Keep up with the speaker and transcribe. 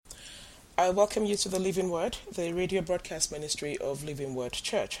I welcome you to the Living Word, the radio broadcast ministry of Living Word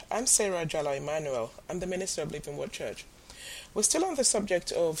Church. I'm Sarah Jala Emmanuel. I'm the minister of Living Word Church. We're still on the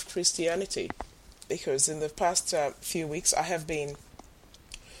subject of Christianity because in the past few weeks I have been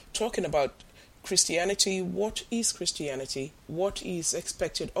talking about Christianity. What is Christianity? What is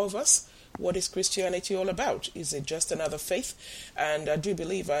expected of us? What is Christianity all about? Is it just another faith? And I do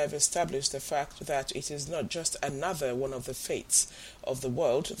believe I have established the fact that it is not just another one of the faiths of the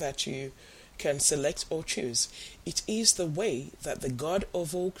world that you can select or choose. It is the way that the God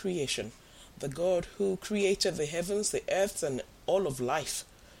of all creation, the God who created the heavens, the earth, and all of life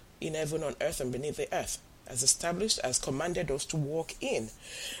in heaven, on earth, and beneath the earth, has established, has commanded us to walk in.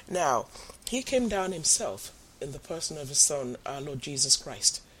 Now, he came down himself in the person of his Son, our Lord Jesus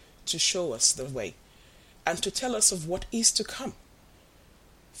Christ, to show us the way and to tell us of what is to come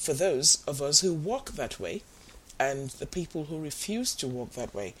for those of us who walk that way and the people who refuse to walk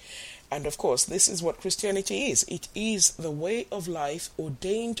that way. And of course, this is what Christianity is. It is the way of life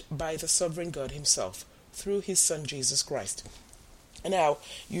ordained by the sovereign God himself through his Son Jesus Christ. Now,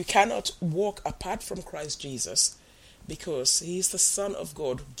 you cannot walk apart from Christ Jesus because he is the Son of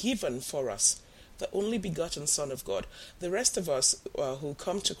God given for us, the only begotten Son of God. The rest of us who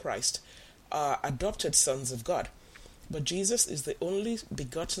come to Christ are adopted sons of God. But Jesus is the only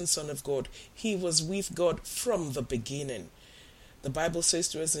begotten Son of God. He was with God from the beginning. The Bible says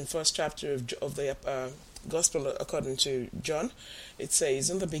to us in first chapter of the Gospel according to John, it says,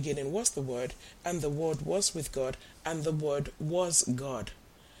 "In the beginning was the Word, and the Word was with God, and the Word was God."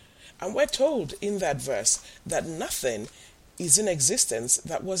 And we're told in that verse that nothing is in existence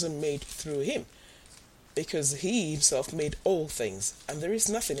that wasn't made through him, because he himself made all things, and there is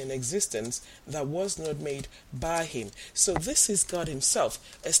nothing in existence that was not made by him. So this is God himself,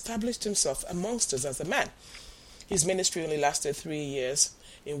 established himself amongst us as a man. His ministry only lasted 3 years,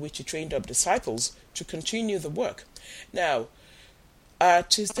 in which he trained up disciples to continue the work. Now,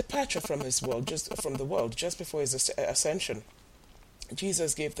 at his departure from this world, just before his ascension,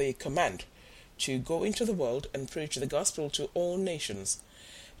 Jesus gave the command to go into the world and preach the gospel to all nations,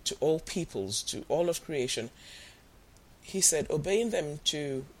 to all peoples, to all of creation. He said, teaching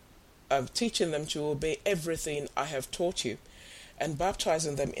them to obey everything I have taught you, and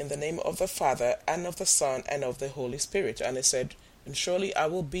baptizing them in the name of the Father and of the Son and of the Holy Spirit. And he said, and surely I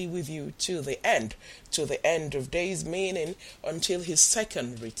will be with you to the end of days, meaning until his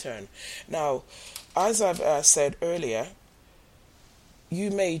second return. Now, as I've said earlier, you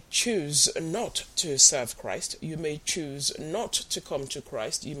may choose not to serve Christ. You may choose not to come to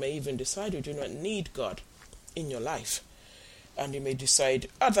Christ. You may even decide you do not need God in your life. And you may decide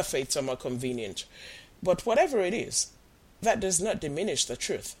other faiths are more convenient. But whatever it is, that does not diminish the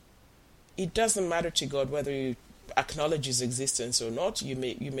truth. It doesn't matter to God whether you acknowledge his existence or not. You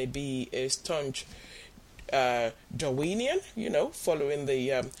may be a staunch Darwinian, following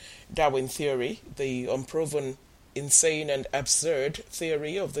the Darwin theory, the unproven, insane and absurd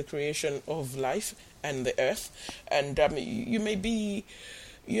theory of the creation of life and the earth. And you may be,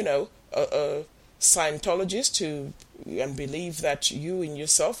 a Scientologist and believe that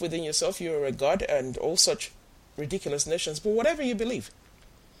within yourself, you're a god and all such ridiculous notions. But whatever you believe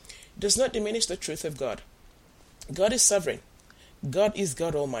does not diminish the truth of God. God is sovereign. God is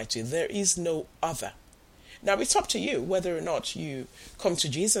God Almighty. There is no other. Now, it's up to you whether or not you come to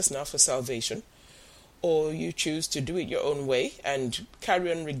Jesus now for salvation, or you choose to do it your own way and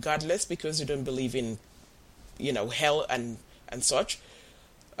carry on regardless because you don't believe in, hell and such.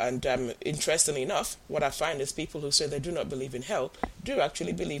 And interestingly enough, what I find is people who say they do not believe in hell do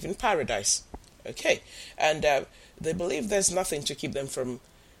actually believe in paradise. Okay. And they believe there's nothing to keep them from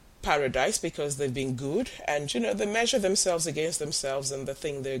paradise because they've been good, and they measure themselves against themselves and they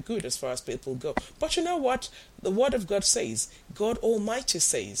think they're good as far as people go. But you know what the Word of God says? God Almighty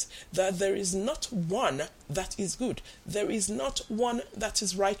says that there is not one that is good. There is not one that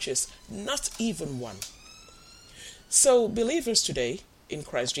is righteous, not even one. So believers today in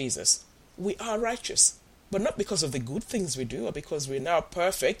Christ Jesus, we are righteous, but not because of the good things we do or because we're now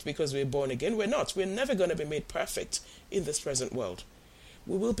perfect because we're born again. We're not. We're never going to be made perfect in this present world.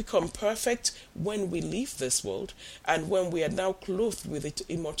 We will become perfect when we leave this world, and when we are now clothed with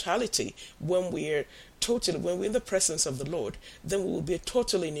immortality, when we're in the presence of the Lord, then we will be a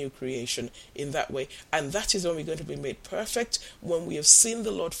totally new creation in that way. And that is when we're going to be made perfect, when we have seen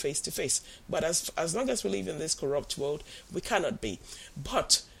the Lord face to face. But as long as we live in this corrupt world, we cannot be.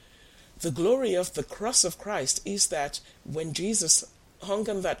 But the glory of the cross of Christ is that when Jesus hung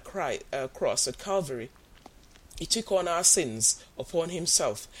on that cross at Calvary, He took on our sins upon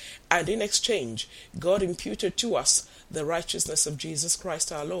himself, and in exchange, God imputed to us the righteousness of Jesus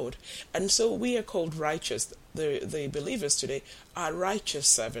Christ our Lord. And so we are called righteous. The believers today are righteous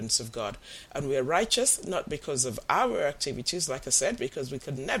servants of God. And we are righteous not because of our activities, like I said, because we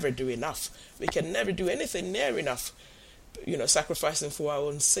could never do enough. We can never do anything near enough, sacrificing for our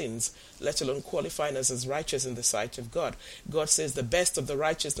own sins, let alone qualifying us as righteous in the sight of God. God says the best of the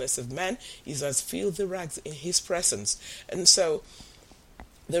righteousness of man is as filthy rags in his presence. And so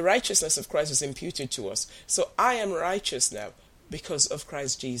the righteousness of Christ is imputed to us. So I am righteous now because of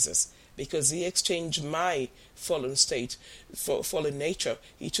Christ Jesus, because he exchanged my fallen state for fallen nature.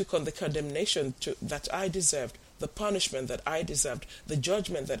 He took on the condemnation that I deserved, the punishment that I deserved, the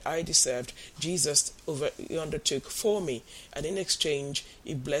judgment that I deserved. Jesus undertook for me, and in exchange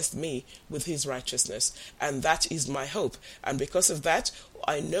he blessed me with his righteousness, and that is my hope. And because of that,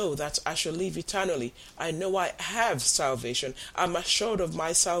 I know that I shall live eternally. I know I have salvation. I'm assured of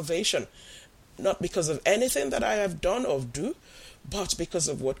my salvation, not because of anything that I have done or do, but because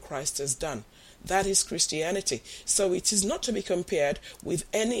of what Christ has done. That is Christianity. So it is not to be compared with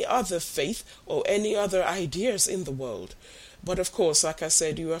any other faith or any other ideas in the world. But of course, like I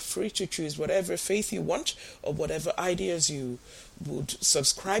said, you are free to choose whatever faith you want or whatever ideas you would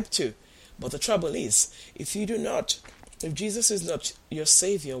subscribe to. But the trouble is, if Jesus is not your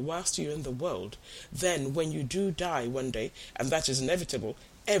Savior whilst you're in the world, then when you do die one day, and that is inevitable,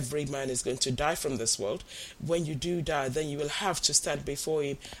 every man is going to die from this world. When you do die, then you will have to stand before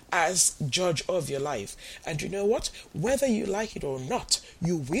him as judge of your life. And you know what? Whether you like it or not,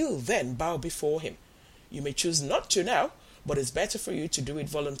 you will then bow before him. You may choose not to now, but it's better for you to do it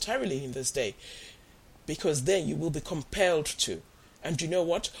voluntarily in this day, because then you will be compelled to. And you know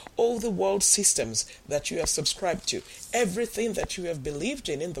what? All the world systems that you have subscribed to, everything that you have believed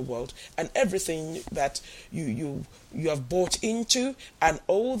in the world, and everything that you have bought into, and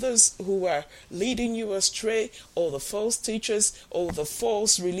all those who are leading you astray, all the false teachers, all the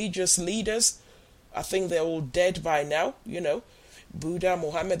false religious leaders, I think they're all dead by now, Buddha,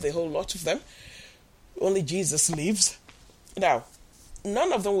 Muhammad, the whole lot of them. Only Jesus lives. Now,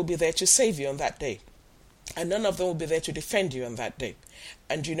 none of them will be there to save you on that day. And none of them will be there to defend you on that day.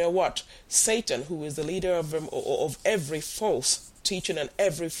 And you know what? Satan, who is the leader of every false teaching and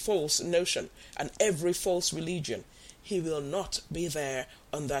every false notion and every false religion, he will not be there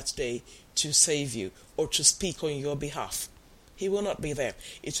on that day to save you or to speak on your behalf. He will not be there.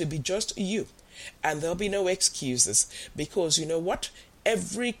 It will be just you. And there'll be no excuses, because you know what?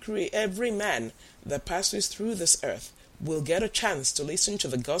 Every man that passes through this earth will get a chance to listen to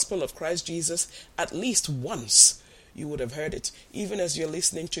the gospel of Christ Jesus at least once. You would have heard it, even as you're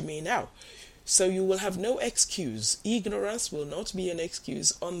listening to me now. So you will have no excuse. Ignorance will not be an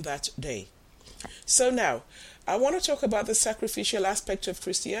excuse on that day. So now, I want to talk about the sacrificial aspect of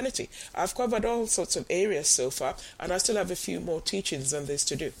Christianity. I've covered all sorts of areas so far, and I still have a few more teachings on this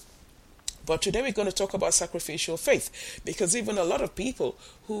to do. But today we're going to talk about sacrificial faith, because even a lot of people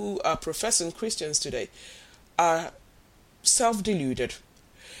who are professing Christians today are self-deluded.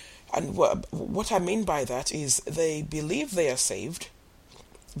 And what I mean by that is they believe they are saved.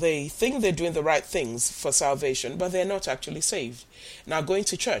 They think they're doing the right things for salvation, but they're not actually saved. Now, going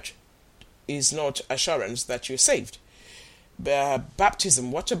to church is not assurance that you're saved.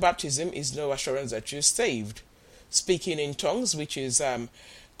 Baptism, water baptism, is no assurance that you're saved. Speaking in tongues, which is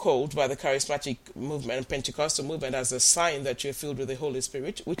called by the charismatic movement and Pentecostal movement as a sign that you're filled with the Holy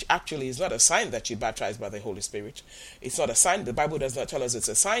Spirit, which actually is not a sign that you're baptized by the Holy Spirit. It's not a sign. The Bible does not tell us it's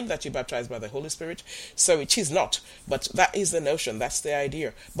a sign that you're baptized by the Holy Spirit. So it is not. But that is the notion. That's the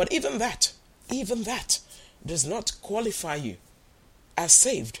idea. But even that does not qualify you as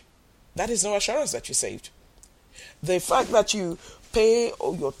saved. That is no assurance that you're saved. The fact that you pay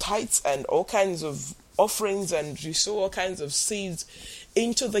all your tithes and all kinds of offerings and you sow all kinds of seeds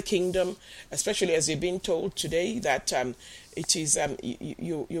into the kingdom, especially as you're being told today that it is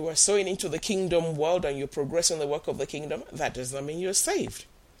you are sowing into the kingdom world and you're progressing the work of the kingdom, that does not mean you're saved.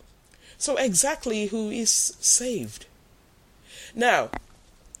 So exactly who is saved? Now,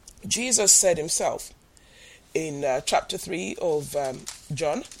 Jesus said himself in chapter 3 of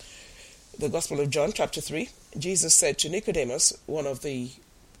John, the Gospel of John, chapter 3, Jesus said to Nicodemus, one of the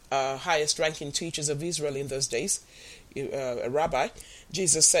highest ranking teachers of Israel in those days, a rabbi,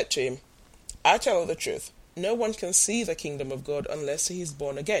 Jesus said to him, I tell you the truth, no one can see the kingdom of God unless he is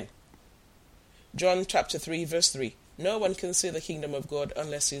born again. John chapter 3 verse 3, No one can see the kingdom of God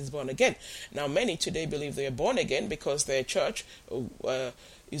unless he is born again. Now, many today believe they are born again because their church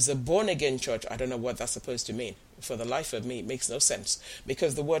is a born-again church. I don't know what that's supposed to mean. For the life of me, it makes no sense.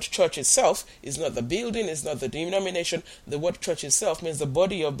 Because the word church itself is not the building, is not the denomination. The word church itself means the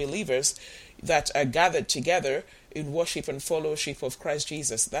body of believers that are gathered together in worship and fellowship of Christ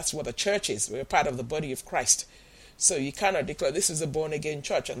Jesus. That's what the church is. We're part of the body of Christ. So you cannot declare this is a born-again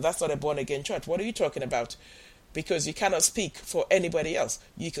church, and that's not a born-again church. What are you talking about? Because you cannot speak for anybody else.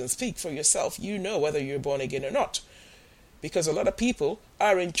 You can speak for yourself. You know whether you're born again or not. Because a lot of people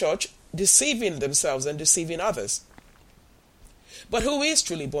are in church deceiving themselves and deceiving others. But who is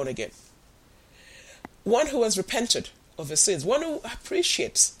truly born again? One who has repented of his sins. One who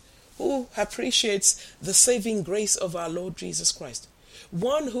appreciates the saving grace of our Lord Jesus Christ.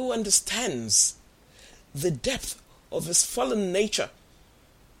 One who understands the depth of his fallen nature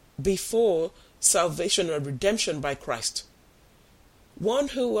before salvation or redemption by Christ. One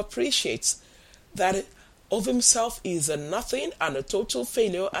who appreciates that of himself is a nothing and a total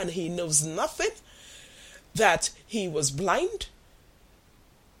failure, and he knows nothing, that he was blind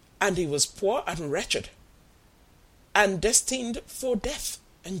and he was poor and wretched and destined for death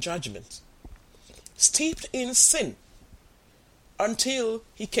and judgment, steeped in sin until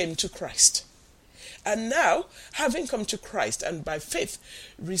he came to Christ. And now, having come to Christ and by faith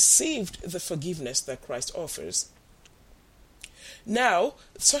received the forgiveness that Christ offers, now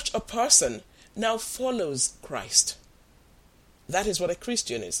such a person now follows Christ. That is what a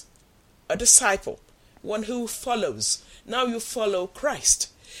Christian is. A disciple. One who follows. Now you follow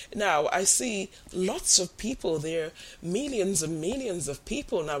Christ. Now I see lots of people there, millions and millions of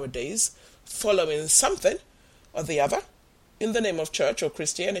people nowadays following something or the other in the name of church or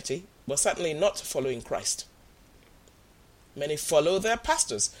Christianity, but certainly not following Christ. Many follow their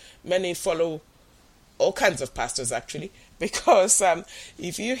pastors. Many follow all kinds of pastors, actually, because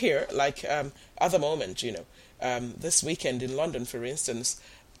if you hear, like at the moment, this weekend in London, for instance,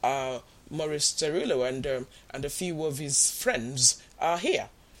 Maurice Cerullo and a few of his friends are here,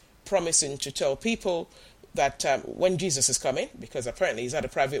 promising to tell people that when Jesus is coming, because apparently he's had a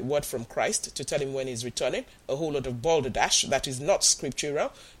private word from Christ to tell him when he's returning, a whole lot of balderdash that is not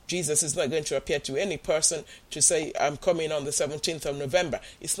scriptural. Jesus is not going to appear to any person to say, I'm coming on the 17th of November.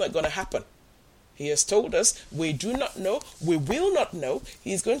 It's not going to happen. He has told us, we do not know, we will not know.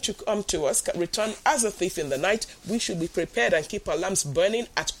 He's going to come to us, return as a thief in the night. We should be prepared and keep our lamps burning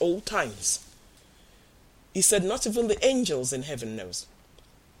at all times. He said, not even the angels in heaven knows.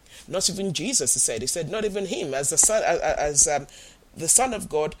 Not even Jesus, he said, not even him as the Son of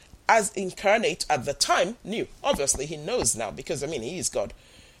God, as incarnate at the time, knew. Obviously, he knows now because, he is God.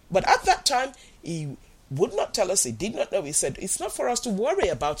 But at that time, he would not tell us, he did not know. He said, it's not for us to worry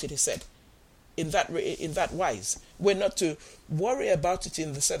about it, he said. In that wise, we're not to worry about it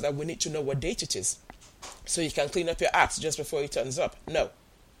in the sense that we need to know what date it is, so you can clean up your acts just before it turns up. No,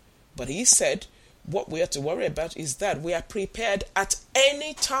 but he said what we are to worry about is that we are prepared at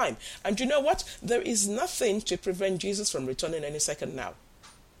any time. And you know what? There is nothing to prevent Jesus from returning any second now.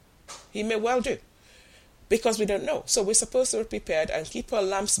 He may well do, because we don't know. So we're supposed to be prepared and keep our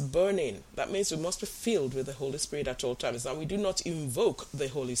lamps burning. That means we must be filled with the Holy Spirit at all times. Now, we do not invoke the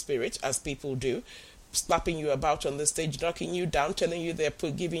Holy Spirit as people do, slapping you about on the stage, knocking you down, telling you they're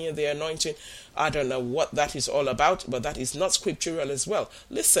giving you the anointing. I don't know what that is all about, but that is not scriptural as well.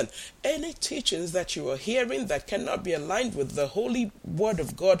 Listen, any teachings that you are hearing that cannot be aligned with the Holy Word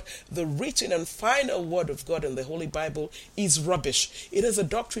of God, the written and final Word of God in the Holy Bible, is rubbish. It is a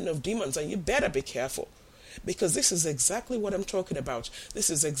doctrine of demons, and you better be careful. Because this is exactly what I'm talking about. This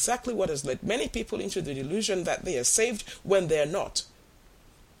is exactly what has led many people into the delusion that they are saved when they are not.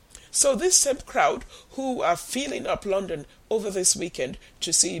 So this same crowd who are filling up London over this weekend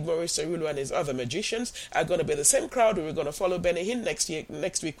to see Maurice Cerullo and his other magicians are going to be the same crowd who are going to follow Benny Hinn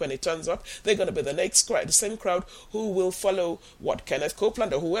next week when it turns up. They're going to be the same crowd who will follow Kenneth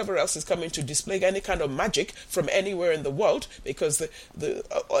Copeland or whoever else is coming to display any kind of magic from anywhere in the world, because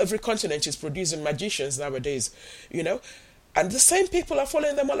every continent is producing magicians nowadays, and the same people are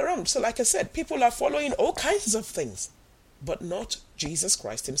following them all around. So like I said, people are following all kinds of things, but not Jesus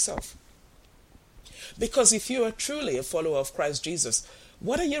Christ himself. Because if you are truly a follower of Christ Jesus,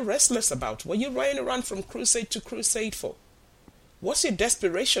 what are you restless about? What are you running around from crusade to crusade for? What's your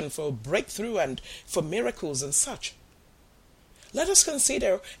desperation for breakthrough and for miracles and such? Let us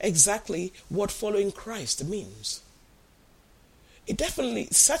consider exactly what following Christ means. It definitely,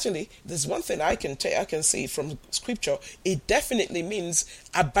 certainly, there's one thing I can see from Scripture. It definitely means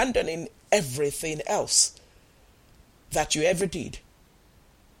abandoning everything else that you ever did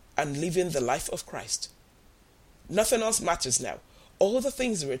and living the life of Christ. Nothing else matters now. All the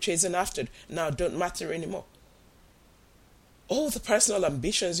things we were chasing after now don't matter anymore. All the personal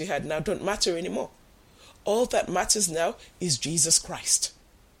ambitions you had now don't matter anymore. All that matters now is Jesus Christ.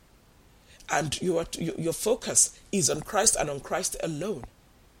 And your focus is on Christ and on Christ alone.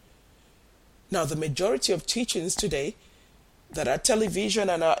 Now, the majority of teachings today that are television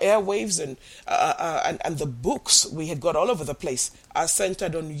and our airwaves and the books we have got all over the place are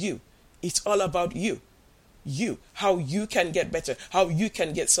centered on you. It's all about you. You, how you can get better, how you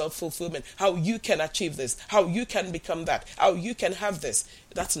can get self-fulfillment, how you can achieve this, how you can become that, how you can have this.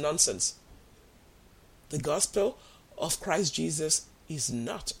 That's nonsense. The gospel of Christ Jesus is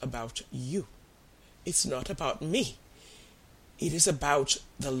not about you. It's not about me. It is about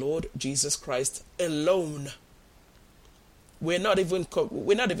the Lord Jesus Christ alone. We're not even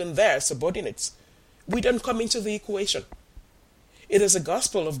there subordinates. We don't come into the equation. It is a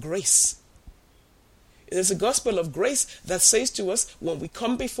gospel of grace. It is a gospel of grace that says to us, when we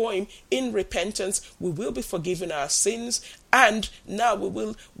come before him in repentance, we will be forgiven our sins, and now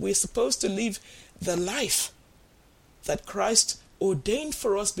we're supposed to live the life that Christ ordained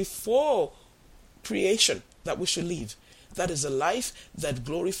for us before creation that we should live. That is a life that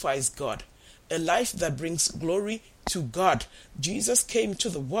glorifies God, a life that brings glory to God. Jesus came to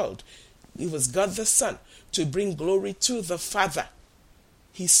the world. He was God the Son to bring glory to the Father.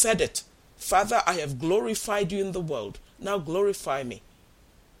 He said it. Father, I have glorified you in the world. Now glorify me.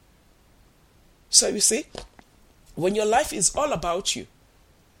 So you see, when your life is all about you,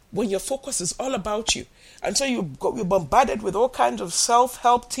 when your focus is all about you, and so you're bombarded with all kinds of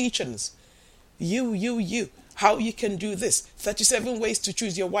self-help teachings. You. How you can do this. 37 ways to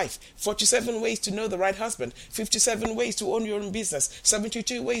choose your wife. 47 ways to know the right husband. 57 ways to own your own business.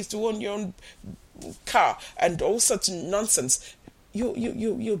 72 ways to own your own car. And all such nonsense.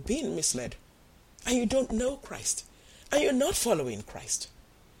 You're being misled. And you don't know Christ. And you're not following Christ.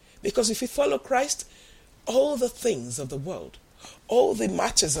 Because if you follow Christ, all the things of the world, all the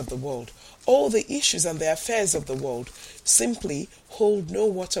matters of the world, all the issues and the affairs of the world simply hold no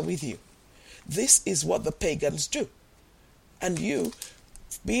water with you. This is what the pagans do. And you,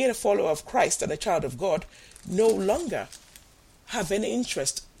 being a follower of Christ and a child of God, no longer have any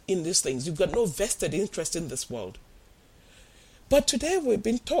interest in these things. You've got no vested interest in this world. But today we've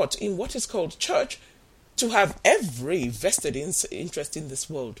been taught in what is called church to have every vested interest in this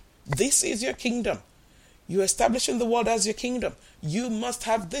world. This is your kingdom. You're establishing the world as your kingdom. You must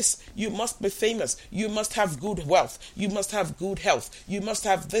have this. You must be famous. You must have good wealth. You must have good health. You must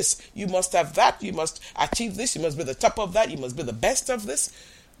have this. You must have that. You must achieve this. You must be the top of that. You must be the best of this.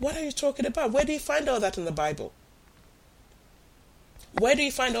 What are you talking about? Where do you find all that in the Bible? Where do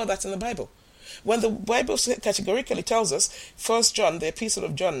you find all that in the Bible? When the Bible categorically tells us, 1 John, the epistle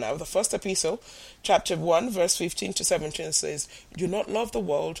of John now, the first epistle, chapter 1, verse 15 to 17 says, do not love the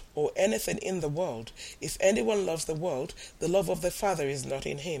world or anything in the world. If anyone loves the world, the love of the Father is not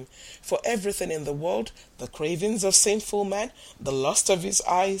in him. For everything in the world, the cravings of sinful man, the lust of his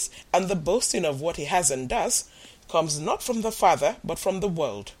eyes, and the boasting of what he has and does, comes not from the Father, but from the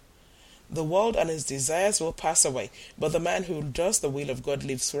world. The world and its desires will pass away, but the man who does the will of God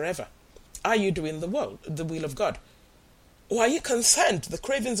lives forever. Are you doing the will of God? Or are you concerned, the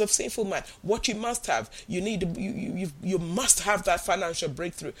cravings of sinful man, what you must have? You must have that financial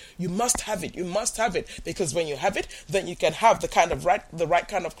breakthrough. You must have it. You must have it. Because when you have it, then you can have the right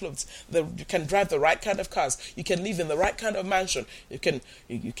kind of clothes. You can drive the right kind of cars. You can live in the right kind of mansion. You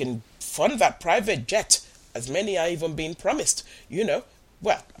can fund that private jet, as many are even being promised,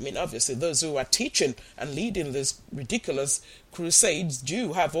 Well, obviously those who are teaching and leading these ridiculous crusades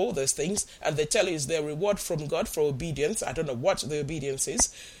do have all those things, and they tell you it's their reward from God for obedience. I don't know what the obedience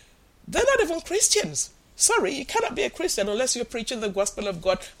is. They're not even Christians. Sorry, you cannot be a Christian unless you're preaching the gospel of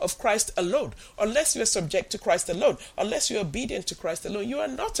God, of Christ alone, unless you're subject to Christ alone, unless you're obedient to Christ alone. You are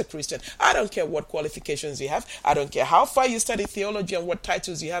not a Christian. I don't care what qualifications you have. I don't care how far you study theology and what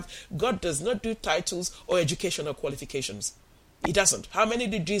titles you have. God does not do titles or educational qualifications. He doesn't. How many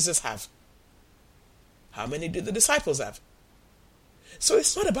did Jesus have? How many did the disciples have? So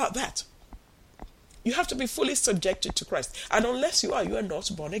it's not about that. You have to be fully subjected to Christ. And unless you are not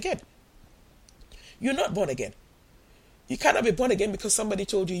born again. You're not born again. You cannot be born again because somebody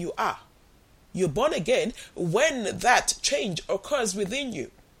told you you are. You're born again when that change occurs within you.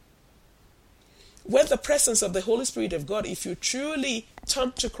 When the presence of the Holy Spirit of God, if you truly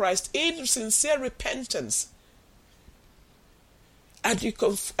turn to Christ in sincere repentance, and you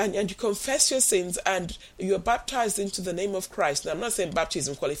confess your sins and you are baptized into the name of Christ. Now, I'm not saying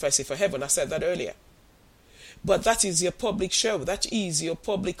baptism qualifies you for heaven. I said that earlier. But that is your public show. That is your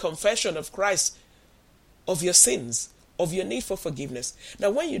public confession of Christ of your sins, of your need for forgiveness. Now,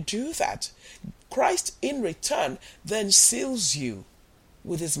 when you do that, Christ in return then seals you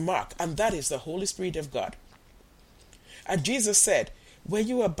with his mark, and that is the Holy Spirit of God. And Jesus said, when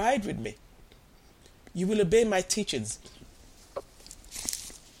you abide with me, you will obey my teachings.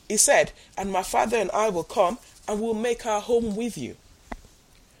 He said, and my Father and I will come and will make our home with you.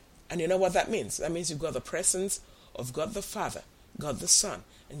 And you know what that means? That means you've got the presence of God the Father, God the Son,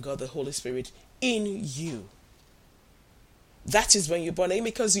 and God the Holy Spirit in you. That is when you're born again,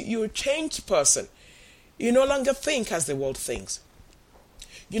 because you're a changed person. You no longer think as the world thinks.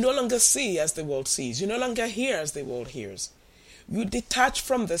 You no longer see as the world sees. You no longer hear as the world hears. You detach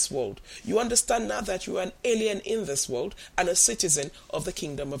from this world. You understand now that you are an alien in this world and a citizen of the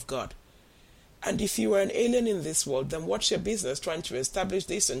kingdom of God. And if you are an alien in this world, then what's your business trying to establish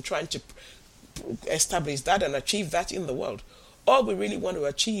this and trying to establish that and achieve that in the world? All we really want to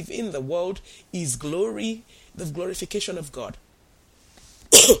achieve in the world is glory, the glorification of God.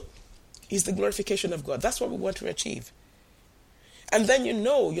 Is the glorification of God. That's what we want to achieve. And then you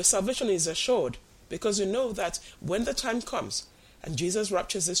know your salvation is assured, because you know that when the time comes and Jesus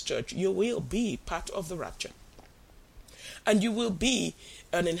raptures his church, you will be part of the rapture. And you will be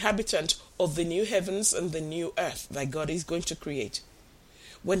an inhabitant of the new heavens and the new earth that God is going to create.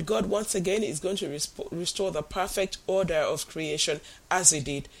 When God once again is going to restore the perfect order of creation as he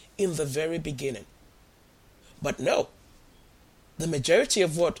did in the very beginning. But no, the majority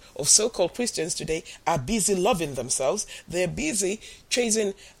of so-called Christians today are busy loving themselves. They're busy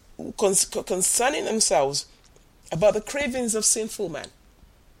concerning themselves about the cravings of sinful man.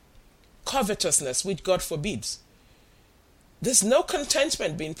 Covetousness, which God forbids. There's no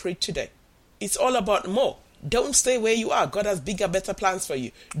contentment being preached today. It's all about more. Don't stay where you are. God has bigger, better plans for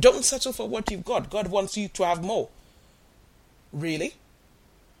you. Don't settle for what you've got. God wants you to have more. Really?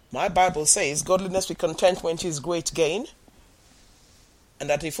 My Bible says godliness with contentment is great gain. And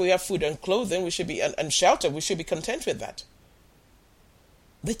that if we have food and clothing, we should be and shelter, we should be content with that.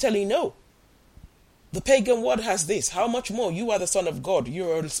 They tell you no. The pagan world has this. How much more? You are the son of God. You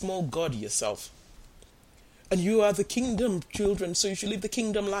are a small God yourself. And you are the kingdom children, so you should live the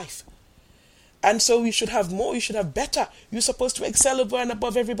kingdom life. And so you should have more, you should have better. You're supposed to excel over and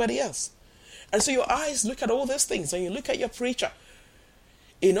above everybody else. And so your eyes look at all these things, and you look at your preacher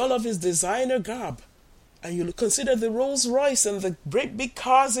in all of his designer garb, and you consider the Rolls Royce and the great big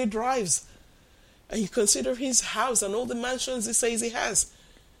cars he drives, and you consider his house and all the mansions he says he has,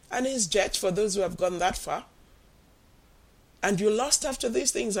 and his jet for those who have gone that far. And you're lost after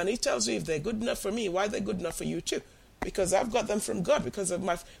these things, and he tells you if they're good enough for me, why they're good enough for you too? Because I've got them from God, because of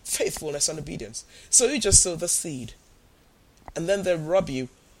my faithfulness and obedience. So you just sow the seed. And then they rob you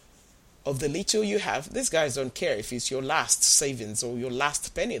of the little you have. These guys don't care if it's your last savings or your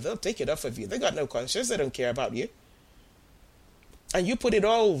last penny. They'll take it off of you. They got no conscience. They don't care about you. And you put it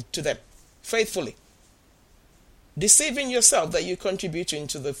all to them faithfully, deceiving yourself that you're contributing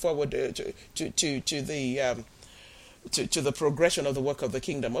to the forward to the progression of the work of the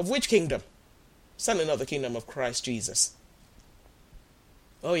kingdom. Of which kingdom? Certainly not the kingdom of Christ Jesus.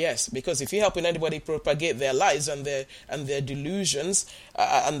 Oh yes, because if you're helping anybody propagate their lies and their delusions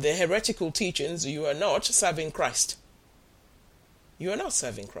and their heretical teachings, you are not serving Christ. You are not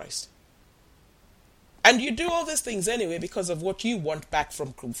serving Christ. And you do all these things anyway because of what you want back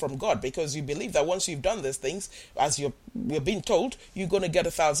from God, because you believe that once you've done these things, as you're being told, you're going to get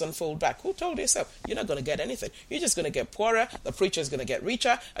 1,000-fold back. Who told you so? You're not going to get anything. You're just going to get poorer, the preacher's going to get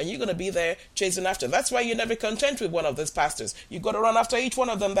richer, and you're going to be there chasing after. That's why you're never content with one of these pastors. You've got to run after each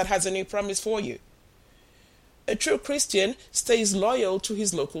one of them that has a new promise for you. A true Christian stays loyal to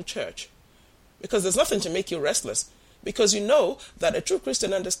his local church, because there's nothing to make you restless, because you know that a true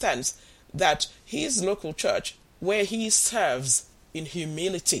Christian understands that his local church, where he serves in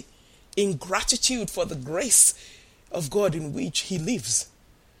humility, in gratitude for the grace of God in which he lives,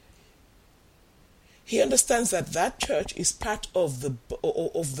 he understands that that church is part of the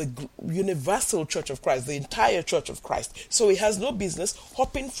universal church of Christ, the entire church of Christ. So he has no business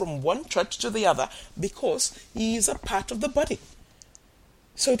hopping from one church to the other, because he is a part of the body.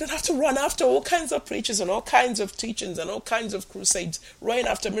 So you don't have to run after all kinds of preachers and all kinds of teachings and all kinds of crusades, running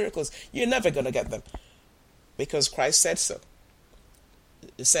after miracles. You're never going to get them, because Christ said so.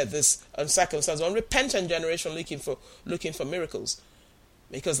 He said this uncircumcised, unrepentant generation looking for miracles,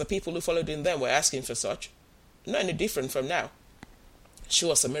 because the people who followed in them were asking for such. Not any different from now.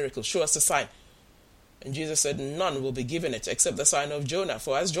 Show us a miracle, show us a sign. And Jesus said, none will be given it except the sign of Jonah.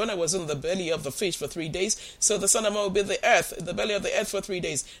 For as Jonah was in the belly of the fish for 3 days, so the Son of Man will be in the belly of the earth for 3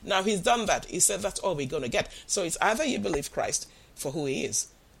 days. Now he's done that. He said that's all we're going to get. So it's either you believe Christ for who he is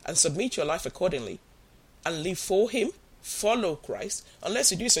and submit your life accordingly, and live for him, follow Christ.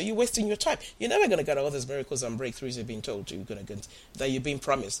 Unless you do so, you're wasting your time. You're never going to get all these miracles and breakthroughs you've been told you're going to get, that you've been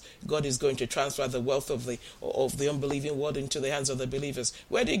promised. God is going to transfer the wealth of the unbelieving world into the hands of the believers.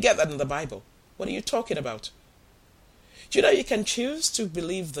 Where do you get that in the Bible? What are you talking about? Do you know you can choose to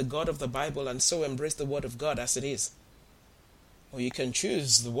believe the God of the Bible and so embrace the word of God as it is? Or you can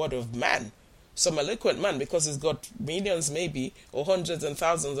choose the word of man, some eloquent man, because he's got millions maybe, or hundreds and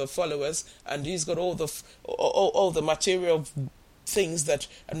thousands of followers, and he's got all the material things that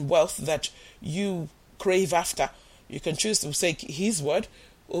and wealth that you crave after. You can choose to take his word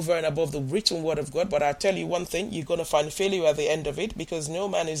over and above the written word of God, but I'll tell you one thing, you're going to find failure at the end of it, because no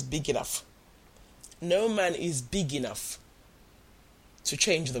man is big enough. No man is big enough to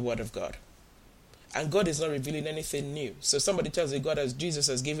change the word of God. And God is not revealing anything new. So somebody tells you Jesus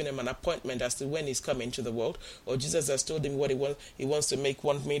has given him an appointment as to when he's coming to the world, or Jesus has told him what he wants to make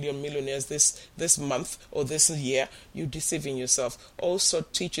 1 million millionaires this month or this year. You're deceiving yourself. Also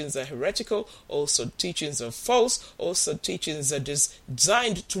teachings are heretical. Also teachings are false. Also teachings are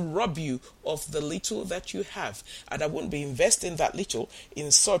designed to rob you of the little that you have. And I wouldn't be investing that little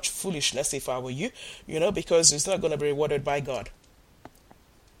in such foolishness if I were you, because it's not going to be rewarded by God.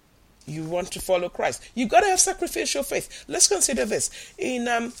 You want to follow Christ. You've got to have sacrificial faith. Let's consider this.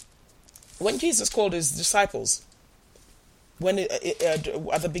 When Jesus called his disciples, at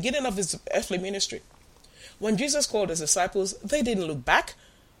the beginning of his earthly ministry, when Jesus called his disciples, they didn't look back.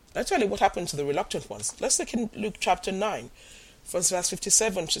 I'll tell you what happened to the reluctant ones. Let's look in Luke chapter 9, from verse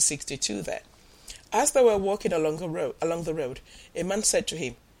 57 to 62 there. As they were walking along the road, a man said to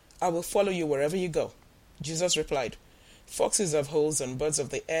him, "I will follow you wherever you go." Jesus replied, "Foxes have holes and birds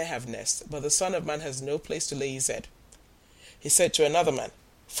of the air have nests, but the Son of Man has no place to lay his head." He said to another man,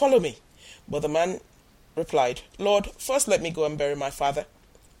 "Follow me." But the man replied, "Lord, first let me go and bury my father."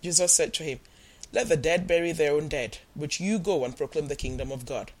 Jesus said to him, "Let the dead bury their own dead, but you go and proclaim the kingdom of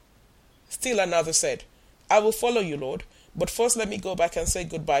God." Still another said, "I will follow you, Lord, but first let me go back and say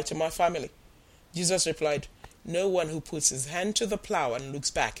goodbye to my family." Jesus replied, "No one who puts his hand to the plow and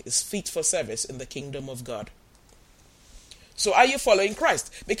looks back is fit for service in the kingdom of God." So are you following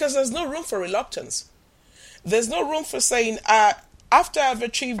Christ? Because there's no room for reluctance. There's no room for saying, after I've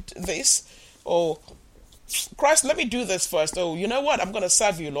achieved this, or Christ, let me do this first. Oh, you know what? I'm going to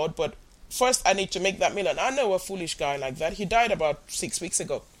serve you, Lord, but first I need to make that million. I know a foolish guy like that. He died about 6 weeks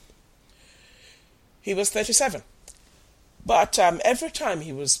ago. He was 37. But every time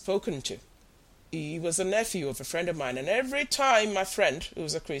he was spoken to, he was a nephew of a friend of mine, and every time my friend, who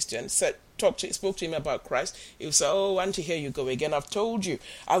was a Christian, spoke to him about Christ, he would say, "Oh, auntie, here you go again. I've told you,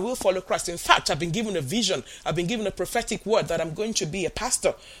 I will follow Christ. In fact, I've been given a vision. I've been given a prophetic word that I'm going to be a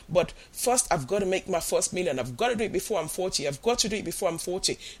pastor. But first, I've got to make my first million. I've got to do it before I'm 40. I've got to do it before I'm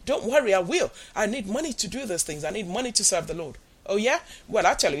 40. Don't worry, I will. I need money to do those things. I need money to serve the Lord." Oh, yeah? Well,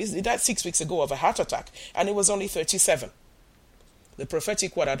 I tell you, he died 6 weeks ago of a heart attack, and he was only 37. The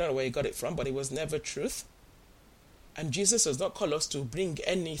prophetic word, I don't know where he got it from, but it was never truth. And Jesus does not call us to bring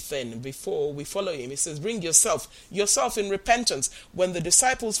anything before we follow him. He says, bring yourself in repentance. When the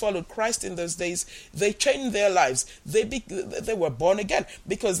disciples followed Christ in those days, they changed their lives. They were born again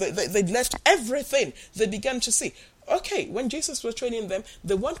because they left everything. They began to see. Okay, when Jesus was training them,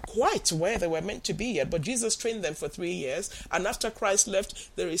 they weren't quite where they were meant to be yet, but Jesus trained them for 3 years, and after Christ left,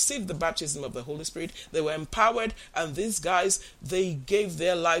 they received the baptism of the Holy Spirit. They were empowered, and these guys, they gave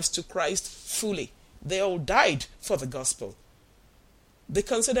their lives to Christ fully. They all died for the gospel. They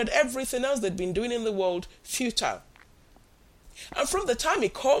considered everything else they'd been doing in the world futile. And from the time he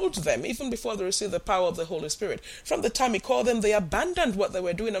called them, even before they received the power of the Holy Spirit, from the time he called them, they abandoned what they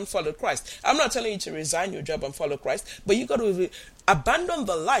were doing and followed Christ. I'm not telling you to resign your job and follow Christ, but you got to abandon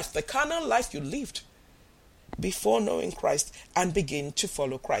the life, the carnal life you lived before knowing Christ, and begin to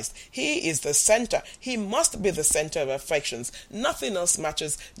follow Christ. He is the center. He must be the center of affections. Nothing else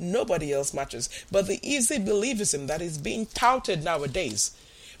matters. Nobody else matters. But the easy believism that is being touted nowadays,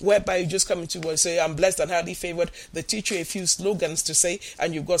 whereby you just come into work and say, "I'm blessed and highly favored." They teach you a few slogans to say,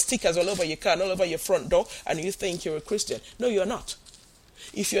 and you've got stickers all over your car and all over your front door, and you think you're a Christian. No, you're not.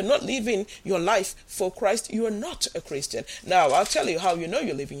 If you're not living your life for Christ, you are not a Christian. Now, I'll tell you how you know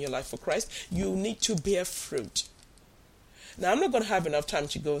you're living your life for Christ. You need to bear fruit. Now, I'm not going to have enough time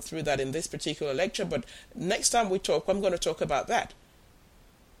to go through that in this particular lecture, but next time we talk, I'm going to talk about that.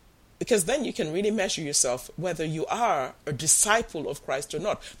 Because then you can really measure yourself whether you are a disciple of Christ or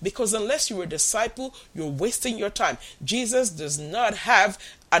not. Because unless you're a disciple, you're wasting your time. Jesus does not have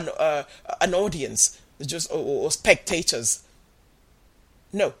an audience or spectators.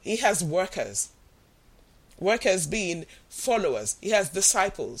 No, he has workers. Workers being followers. He has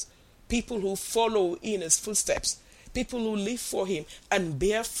disciples, people who follow in his footsteps, people who live for him and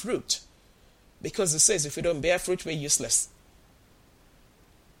bear fruit. Because it says if we don't bear fruit, we're useless.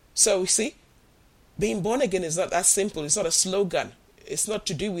 So you see, being born again is not that simple. It's not a slogan. It's not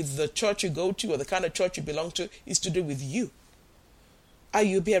to do with the church you go to or the kind of church you belong to. It's to do with you. Are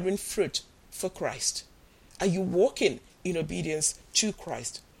you bearing fruit for Christ? Are you walking in obedience to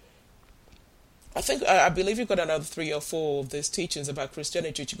Christ? I believe you've got another 3 or 4 of these teachings about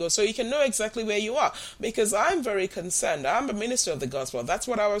Christianity to go, so you can know exactly where you are. Because I'm very concerned. I'm a minister of the gospel. That's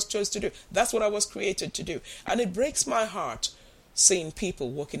what I was chosen to do. That's what I was created to do. And it breaks my heart seeing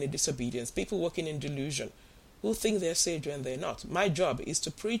people walking in disobedience, people walking in delusion, who think they're saved when they're not. My job is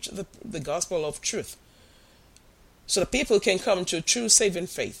to preach the gospel of truth, so that people can come to true saving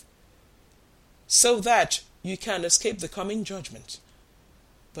faith, so that you can escape the coming judgment,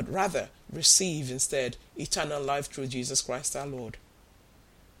 but rather receive instead eternal life through Jesus Christ our Lord.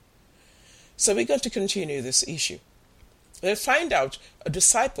 So we're going to continue this issue. We'll find out a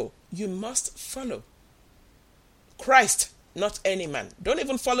disciple you must follow. Christ, not any man. Don't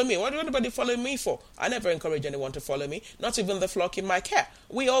even follow me. What do anybody follow me for? I never encourage anyone to follow me, not even the flock in my care.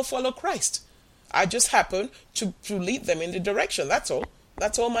 We all follow Christ. I just happen to lead them in the direction. That's all.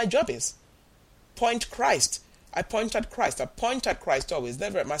 That's all my job is. Point Christ. I point at Christ. I point at Christ always,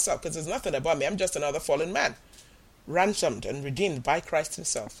 never at myself, because there's nothing about me. I'm just another fallen man, ransomed and redeemed by Christ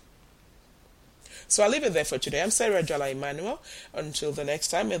himself. So I'll leave it there for today. I'm Sarah Jala Emmanuel. Until the next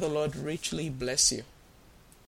time, may the Lord richly bless you.